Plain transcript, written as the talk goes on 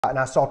And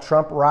I saw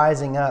Trump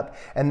rising up,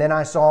 and then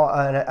I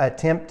saw an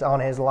attempt on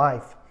his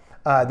life.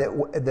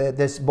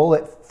 This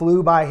bullet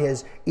flew by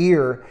his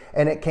ear,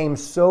 and it came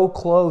so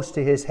close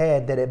to his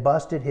head that it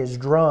busted his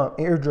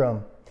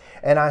eardrum.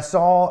 And I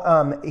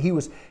saw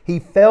he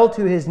fell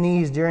to his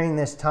knees during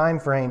this time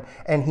frame,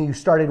 and he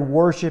started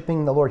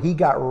worshiping the Lord. He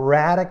got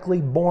radically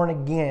born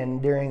again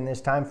during this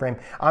time frame.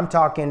 I'm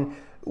talking,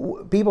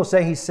 people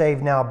say he's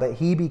saved now, but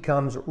he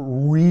becomes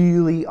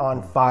really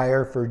on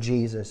fire for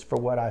Jesus, for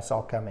what I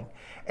saw coming.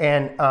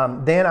 And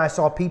then I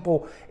saw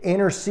people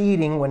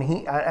interceding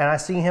when I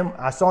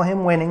saw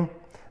him winning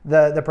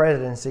the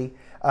presidency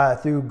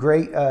through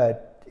great.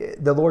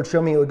 The Lord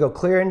showed me it would go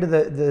clear into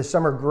the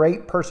summer.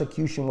 Great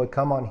persecution would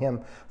come on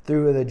him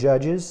through the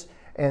judges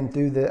and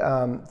through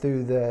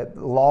the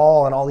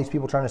law and all these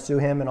people trying to sue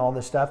him and all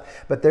this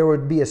stuff. But there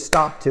would be a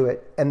stop to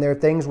it, and there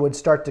things would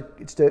start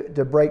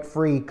to break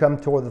free come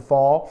toward the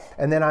fall.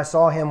 And then I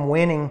saw him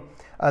winning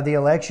the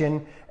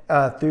election.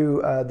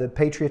 Through the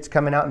Patriots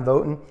coming out and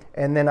voting,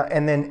 and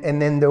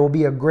then there will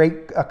be a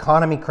great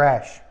economy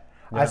crash.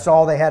 Yeah. I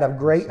saw they had a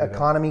great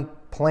economy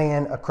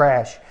plan, a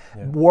crash,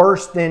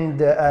 worse than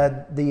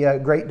the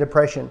Great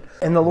Depression.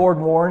 And the Lord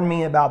warned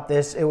me about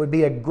this. It would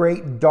be a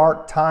great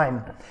dark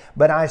time.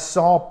 But I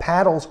saw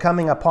paddles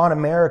coming upon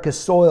America's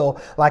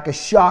soil like a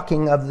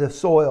shocking of the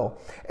soil.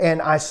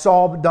 And I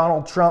saw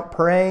Donald Trump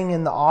praying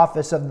in the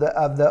office of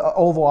the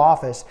Oval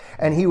Office,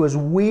 and he was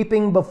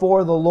weeping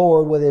before the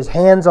Lord with his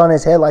hands on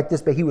his head like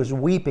this, but he was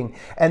weeping.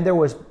 And there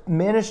was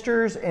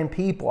ministers and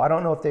people. I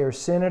don't know if they were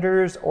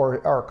senators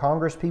or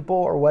Congress people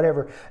or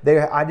whatever.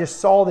 I just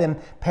saw them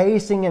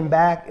pacing and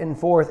back and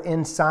forth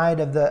inside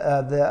of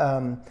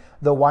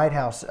the White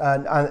House.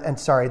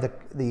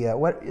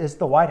 What is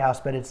the White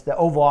House? But it's the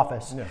Oval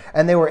Office. Yeah.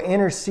 And they were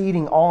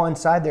interceding all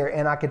inside there,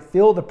 and I could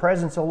feel the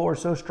presence of the Lord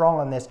so strong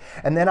on this.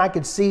 And then I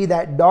could see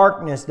that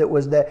darkness that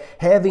was the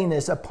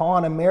heaviness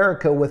upon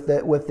America with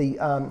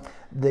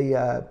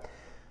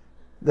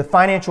the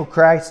financial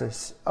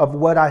crisis of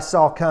what I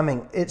saw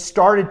coming. It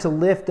started to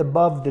lift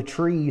above the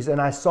trees,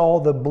 and I saw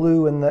the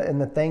blue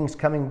and the things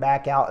coming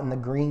back out, and the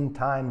green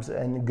times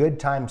and the good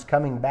times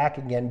coming back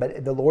again.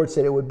 But the Lord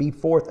said it would be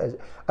forth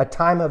a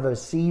time of a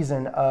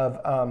season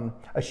of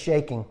a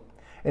shaking,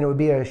 and it would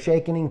be a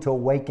shaking to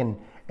awaken.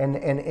 And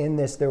in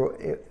this,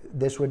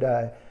 this would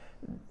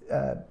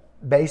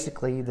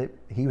basically that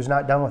He was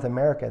not done with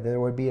America. There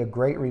would be a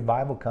great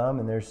revival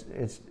come, and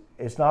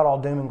it's not all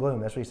doom and gloom.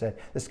 That's what He said.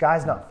 The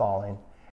sky's not falling.